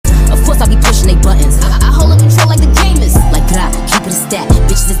I be pushing they buttons. I hold up control like the gamers. Like blah, keep it a stat.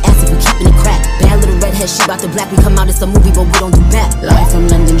 Bitches is acid, we keeping it crack. Bad little redhead, she bout the black. We come out, it's a movie, but we don't do that. Live from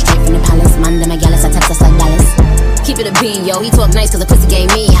London, straight from the palace. Man, them Gallus, I text us like Dallas. Keep it a bean, yo. He talk nice cause the pussy gave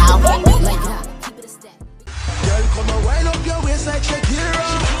me how. Like blah, keep it a stat. Girl, come and wind up your waist like Shakira.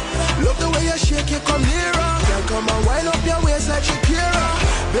 Love the way you shake it, come nearer. Girl, come and wind up your waist like Shakira.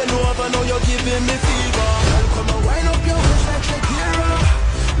 Bend over, now you're giving me fever. Girl, come and wind up your waist like Shakira.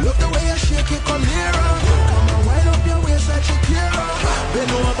 Love the way you shake it, come nearer. Girl, come and wind up your waist like Shakira.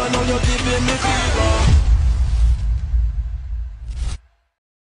 Bend over, now you're giving me fever.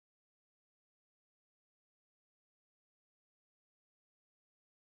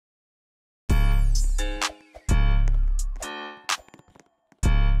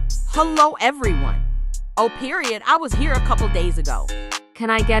 Hello everyone. Oh period, I was here a couple days ago.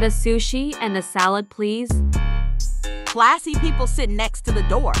 Can I get a sushi and a salad, please? Classy people sit next to the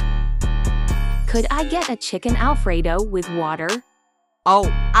door. Could I get a chicken Alfredo with water? Oh,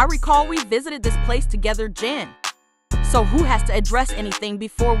 I recall we visited this place together, Jen. So who has to address anything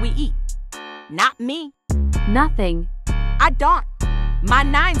before we eat? Not me. Nothing. I don't. My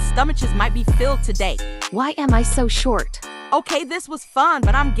 9 stomachs might be filled today. Why am I so short? Okay, this was fun,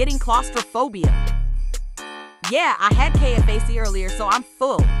 but I'm getting claustrophobia. Yeah, I had KFAC earlier, so I'm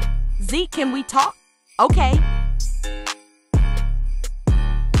full. Z, can we talk? Okay.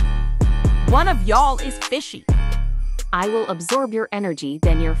 One of y'all is fishy. I will absorb your energy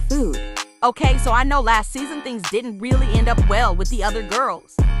than your food. Okay, so I know last season things didn't really end up well with the other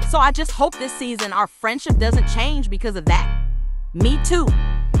girls. So I just hope this season our friendship doesn't change because of that. Me too.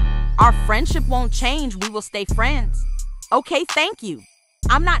 Our friendship won't change, we will stay friends. Okay, thank you.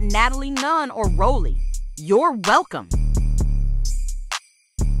 I'm not Natalie, Nunn, or Rolly. You're welcome.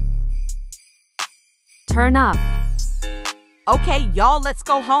 Turn up. Okay, y'all, let's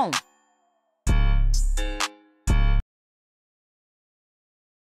go home.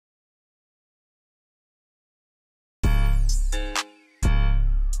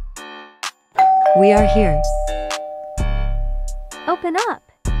 We are here. Open up.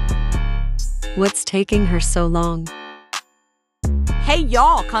 What's taking her so long? Hey,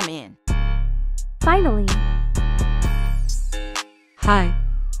 y'all, come in. Finally. Hi.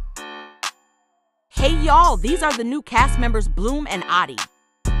 Hey, y'all, these are the new cast members, Bloom and Adi.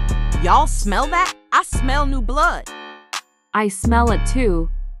 Y'all smell that? I smell new blood. I smell it too.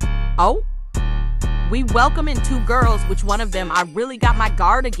 Oh? We welcome in 2 girls, which one of them I really got my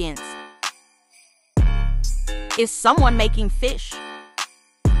guard against. Is someone making fish?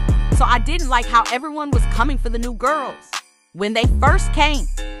 So I didn't like how everyone was coming for the new girls. When they first came,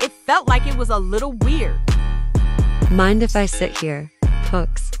 it felt like it was a little weird. Mind if I sit here,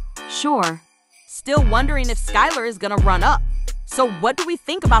 Hooks? Sure. Still wondering if Skylar is gonna run up. So what do we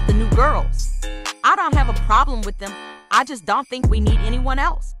think about the new girls? I don't have a problem with them. I just don't think we need anyone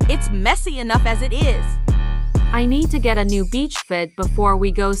else. It's messy enough as it is. I need to get a new beach fit before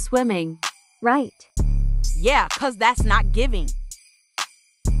we go swimming. Right. Yeah, 'cause that's not giving.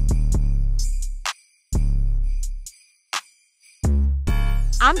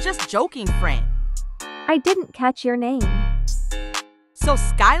 I'm just joking, friend. I didn't catch your name. So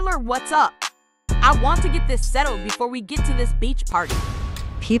Skylar, what's up? I want to get this settled before we get to this beach party.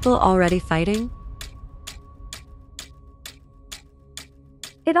 People already fighting?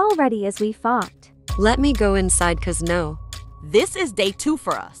 It already is, we fought. Let me go inside, 'cause no. This is day 2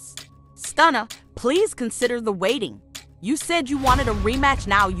 for us. Stunna, please consider the waiting. You said you wanted a rematch,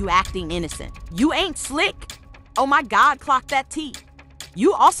 now you acting innocent. You ain't slick. Oh my God, clock that T.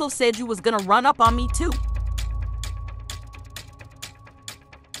 You also said you was gonna run up on me too.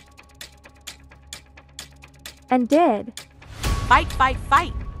 And did. Fight, fight,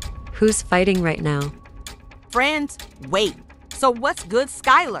 fight. Who's fighting right now? Friends, wait. So what's good,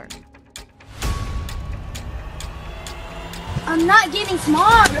 Skylar? I'm not getting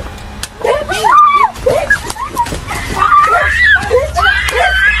smart.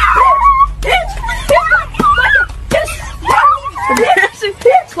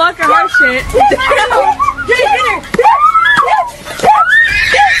 Clock her hard shit.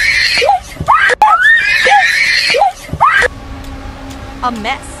 A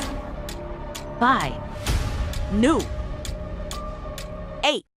mess. Bye. New.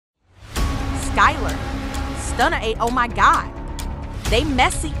 8. Skylar. Stunner 8. Oh my God. They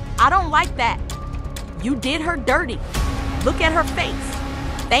messy. I don't like that. You did her dirty. Look at her face.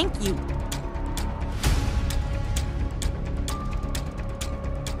 Thank you.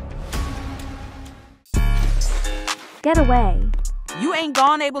 Get away. You ain't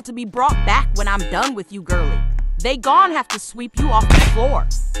gone able to be brought back when I'm done with you, girly. They gon' have to sweep you off the floor.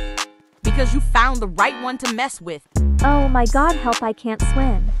 because you found the right one to mess with. Oh my god, help, I can't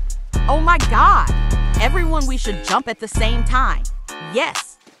swim. Oh my god! Everyone, we should jump at the same time.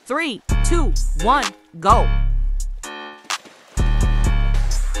 Yes. 3, 2, 1, go.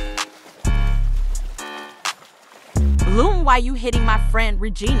 Bloom, why you hitting my friend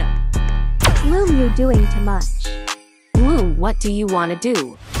Regina? Bloom, you doing too much. Bloom, what do you want to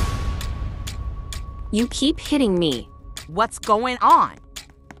do? You keep hitting me. What's going on?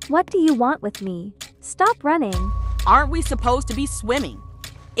 What do you want with me? Stop running. Aren't we supposed to be swimming?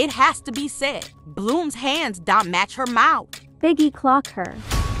 It has to be said. Bloom's hands don't match her mouth. Biggie, clock her.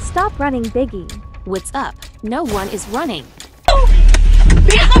 Stop running, Biggie. What's up? No one is running.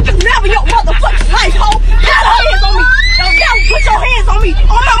 Bitch, I'm just never your motherfucking life, ho. Put your hands on me. Don't never put your hands on me.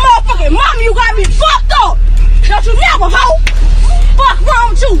 On my motherfucking mama, you got me fucked up. Don't you never, ho. Fuck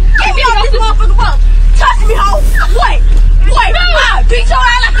wrong with you. Get me off this motherfucking bus. Touch me, ho. Wait. I beat your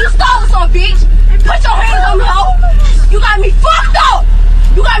ass like you stole something, bitch. Put your hands on me, ho. You got me fucked up.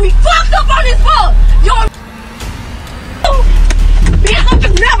 You got me fucked up on this bus. You don't... Bitch, I'm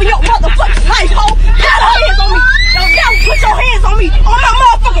just never your motherfucking life, ho. Put your hands on me. Don't never put your hands on me. On my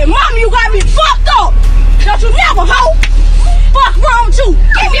motherfucking mama, you got me fucked up. Don't you never, ho. Fuck wrong with you.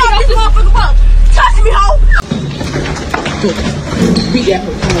 Get me off this motherfucking bus. Touch me, ho. Beat that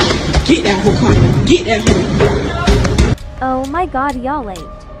hoe. Get that hoe. Get that hoe. Oh my god, y'all late.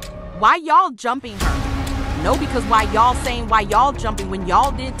 Why y'all jumping her? No, because why y'all saying why y'all jumping when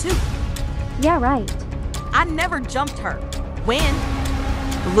y'all did too? Yeah, right. I never jumped her. When?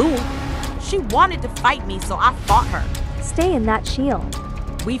 Bloom, she wanted to fight me, so I fought her. Stay in that shield.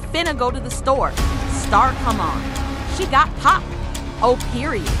 We finna go to the store. Star, come on. She got popped. Oh,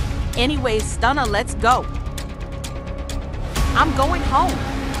 period. Anyways, Stunner, let's go. I'm going home.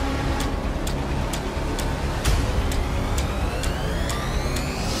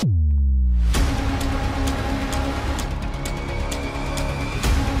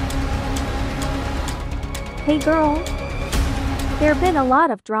 Hey girl. There been a lot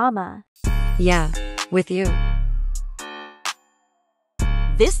of drama. Yeah, with you.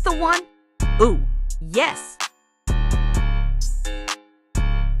 This the one? Ooh, yes.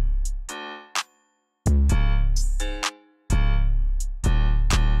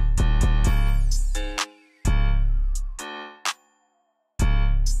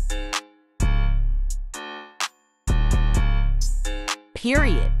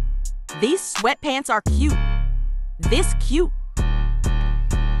 Period. These sweatpants are cute. This cute.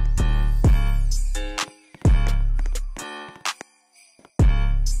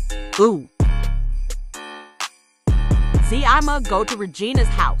 Ooh. See, I'ma go to Regina's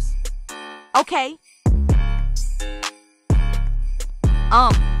house. Okay.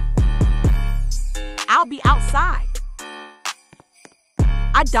 I'll be outside.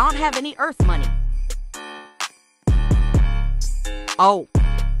 I don't have any earth money. Oh,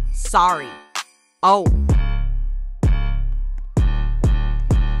 sorry. Oh.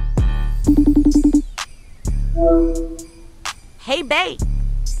 Hey, babe.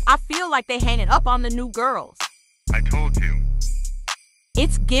 I feel like they hanging up on the new girls. I told you.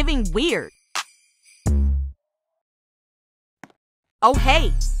 It's giving weird. Oh,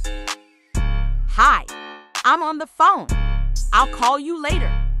 hey. Hi. I'm on the phone. I'll call you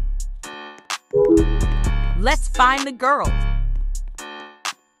later. Let's find the girls.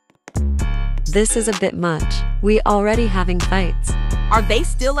 This is a bit much. We already having fights. Are they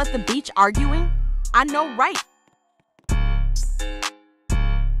still at the beach arguing? I know, right?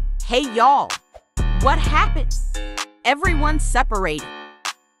 Hey, y'all. What happened? Everyone's separated.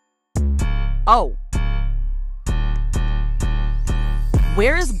 Oh.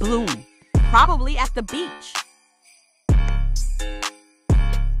 Where is Bloom? Probably at the beach.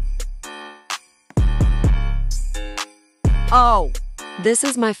 Oh. This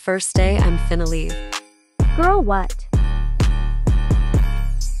is my first day. I'm finna leave. Girl, what?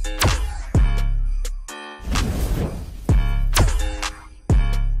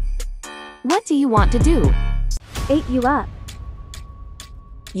 What do you want to do? Ate you up.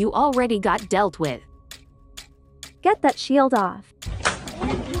 You already got dealt with. Get that shield off.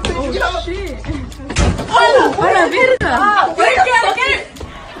 Oh, shit. Oh, get it.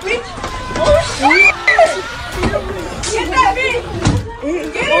 Bitch. Oh, shit. Get that bitch. Get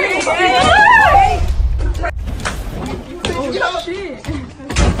it. Oh, shit.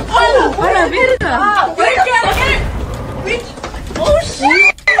 Oh, get it. Bitch. Oh,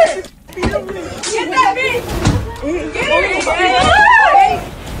 shit. Get that bitch. Get it.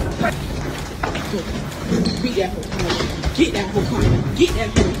 Beat that hoe. Get that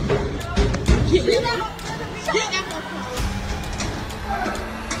hoe. Get that hoe. Get that hoe.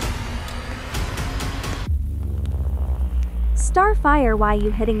 Starfire, why you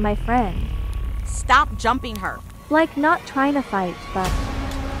hitting my friend? Stop jumping her. Like not trying to fight, but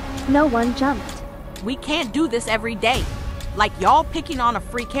no one jumped. We can't do this every day. Like y'all picking on a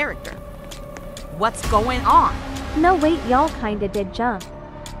free character. What's going on? No wait, y'all kinda did jump.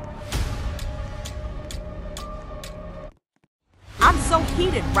 I'm so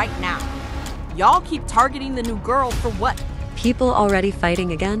heated right now. Y'all keep targeting the new girl for what? People already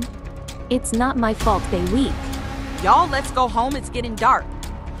fighting again? It's not my fault they weak. Y'all, let's go home, it's getting dark.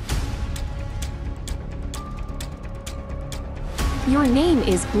 Your name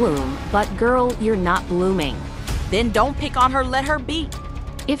is Bloom, but girl, you're not blooming. Then don't pick on her, let her be.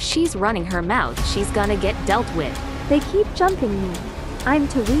 If she's running her mouth, she's gonna get dealt with. They keep jumping me. I'm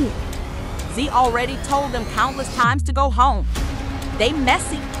too weak. Z already told them countless times to go home. They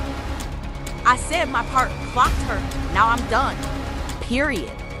messy. I said my part, clocked her, now I'm done.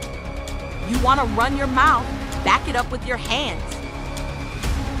 Period. You wanna run your mouth, back it up with your hands.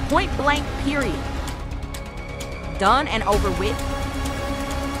 Point blank, period. Done and over with.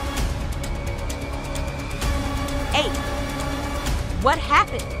 Hey, what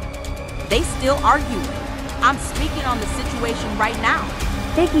happened? They still arguing. I'm speaking on the situation right now.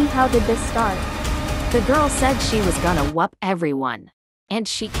 Iggy, how did this start? The girl said she was gonna whoop everyone. And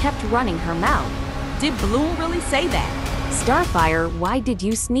she kept running her mouth. Did Bloom really say that? Starfire, why did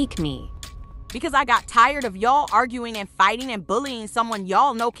you sneak me? Because I got tired of y'all arguing and fighting and bullying someone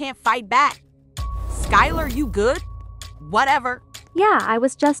y'all know can't fight back. Skylar, you good? Whatever. Yeah, I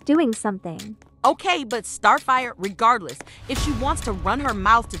was just doing something. Okay, but Starfire, regardless, if she wants to run her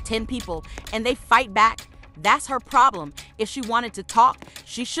mouth to 10 people and they fight back, that's her problem. If she wanted to talk,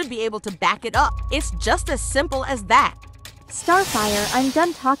 she should be able to back it up. It's just as simple as that. Starfire, I'm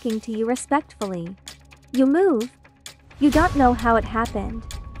done talking to you respectfully. You move. You don't know how it happened.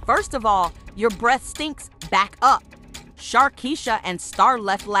 First of all, your breath stinks. Back up. Sharkeisha and Star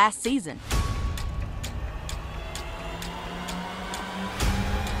left last season.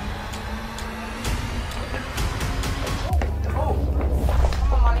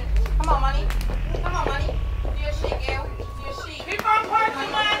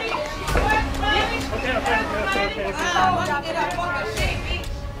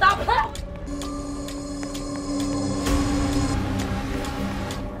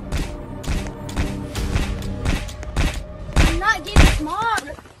 I'm not getting smart.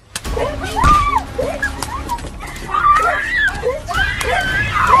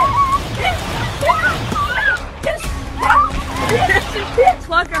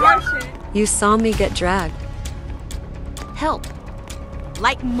 You saw me get dragged. Help.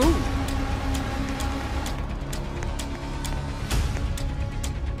 Like, move.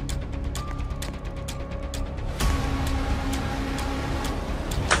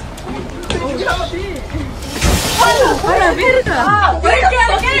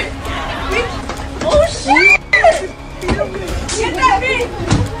 Oh shit! Get that bitch!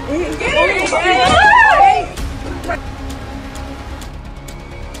 Get it!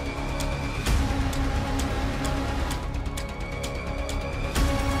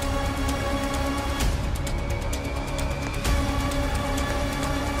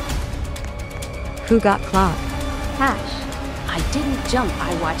 Who got clocked? Cash. I didn't jump,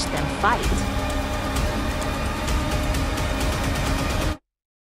 I watched them fight.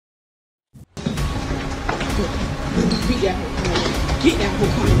 Get that hoe. Get that hoe.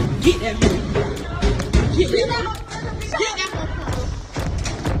 Get that hoe. Get that hoe.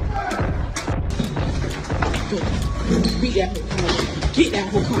 Beat that hoe. Get that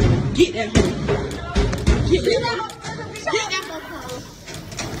hoe. Get that hoe. Get that hoe. Get that hoe.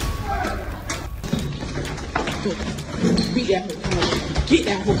 Beat that hoe. Get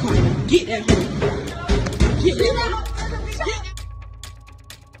that hoe. Get that hoe. Get that hoe.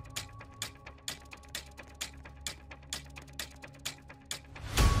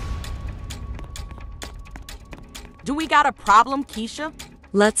 Do we got a problem, Keisha?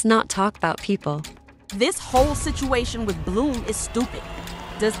 Let's not talk about people. This whole situation with Bloom is stupid.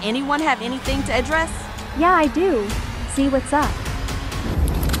 Does anyone have anything to address? Yeah, I do. See what's up.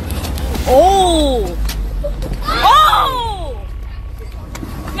 Oh! Oh!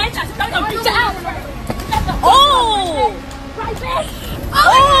 Oh!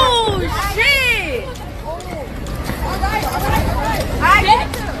 Oh, shit!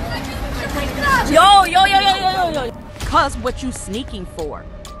 Yo. Cuz what you sneaking for?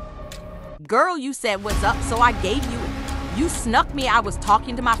 Girl, you said what's up, so I gave you it. You snuck me, I was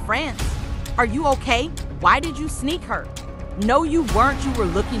talking to my friends. Are you okay? Why did you sneak her? No, you weren't, you were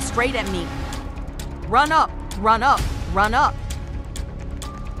looking straight at me. Run up, run up, run up.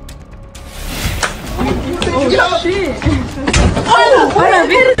 Oh, shit. Oh, a la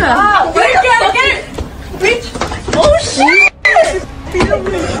verga. Bitch. Oh, shit.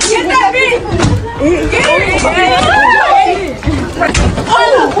 Get that bitch. Get it. Oh,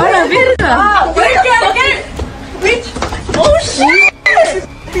 a la verga. Bitch. Oh, shit.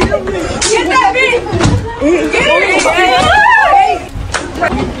 Get that bitch. Get it.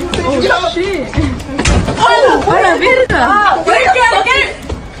 Oh, shit. Oh, a la verga.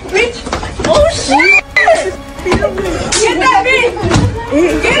 Bitch. Oh, shit. Get that bitch.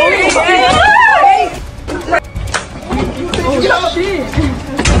 Get it. Oh, shit.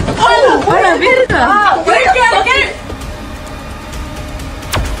 Oh, a la verga.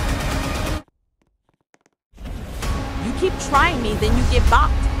 You keep trying me, then you get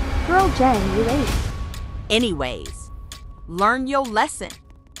bopped. Girl Jen, you ate. Anyways, learn your lesson.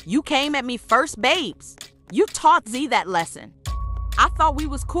 You came at me first, babes. You taught Z that lesson. I thought we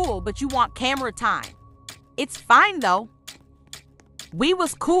was cool, but you want camera time. It's fine though. We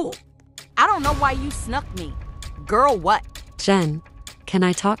was cool. I don't know why you snuck me. Girl, what? Jen, can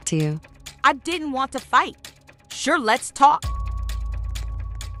I talk to you? I didn't want to fight. Sure, let's talk.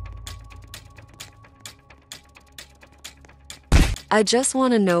 I just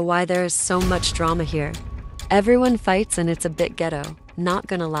want to know why there is so much drama here. Everyone fights and it's a bit ghetto, not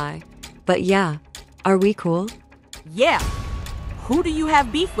gonna lie. But yeah, are we cool? Yeah. Who do you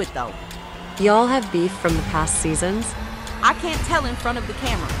have beef with though? Y'all have beef from the past seasons? I can't tell in front of the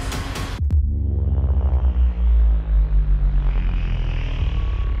cameras.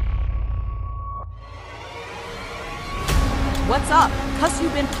 What's up? Cause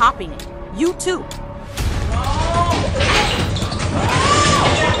you've been popping it. You too.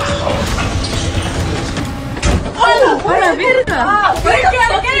 Oh, a la verga.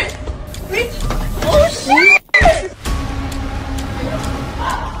 Bitch. Oh, shit.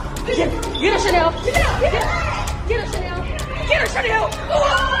 Get her, Chanel. Get her, Chanel. Get her, Chanel.